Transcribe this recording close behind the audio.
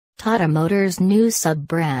Tata Motors' new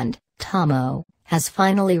sub-brand, Tamo, has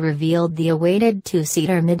finally revealed the awaited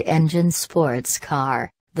two-seater mid-engine sports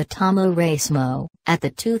car, the Tamo Racemo, at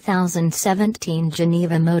the 2017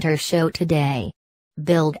 Geneva Motor Show today.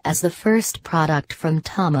 Billed as the first product from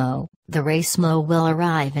Tamo, the Racemo will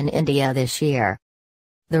arrive in India this year.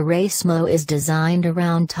 The Racemo is designed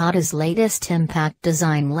around Tata's latest impact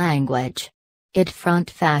design language. Its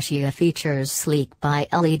front fascia features sleek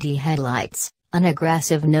bi-LED headlights, an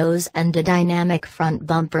aggressive nose and a dynamic front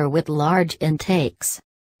bumper with large intakes.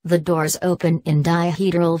 The doors open in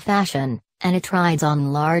dihedral fashion, and it rides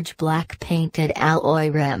on large black painted alloy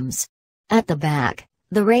rims. At the back,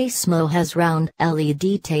 the Racemo has round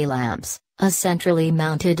LED taillamps, a centrally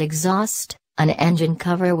mounted exhaust, an engine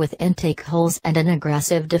cover with intake holes and an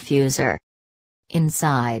aggressive diffuser.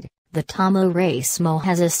 Inside, the Tamo Racemo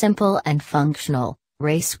has a simple and functional,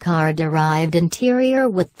 race car-derived interior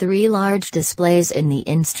with 3 large displays in the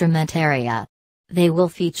instrument area. They will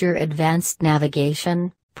feature advanced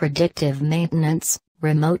navigation, predictive maintenance,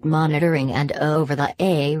 remote monitoring and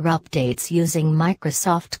over-the-air updates using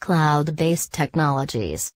Microsoft cloud-based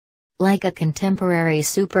technologies. Like a contemporary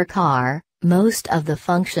supercar, most of the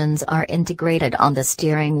functions are integrated on the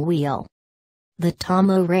steering wheel. The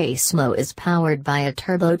Tamo Racemo is powered by a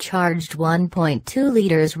turbocharged 1.2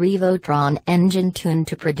 liters Revotron engine tuned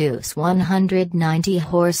to produce 190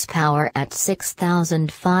 horsepower at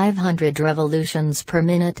 6,500 revolutions per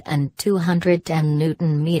minute and 210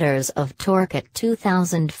 Newton-meters of torque at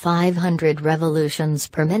 2,500 revolutions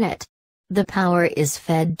per minute. The power is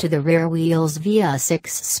fed to the rear wheels via a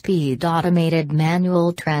 6-speed automated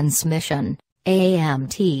manual transmission,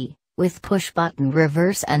 AMT, with push-button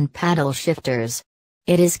reverse and paddle shifters.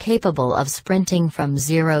 It is capable of sprinting from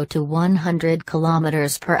 0 to 100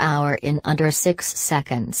 km per hour in under 6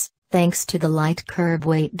 seconds, thanks to the light curb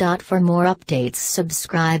weight. For more updates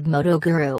subscribe MotoGuru.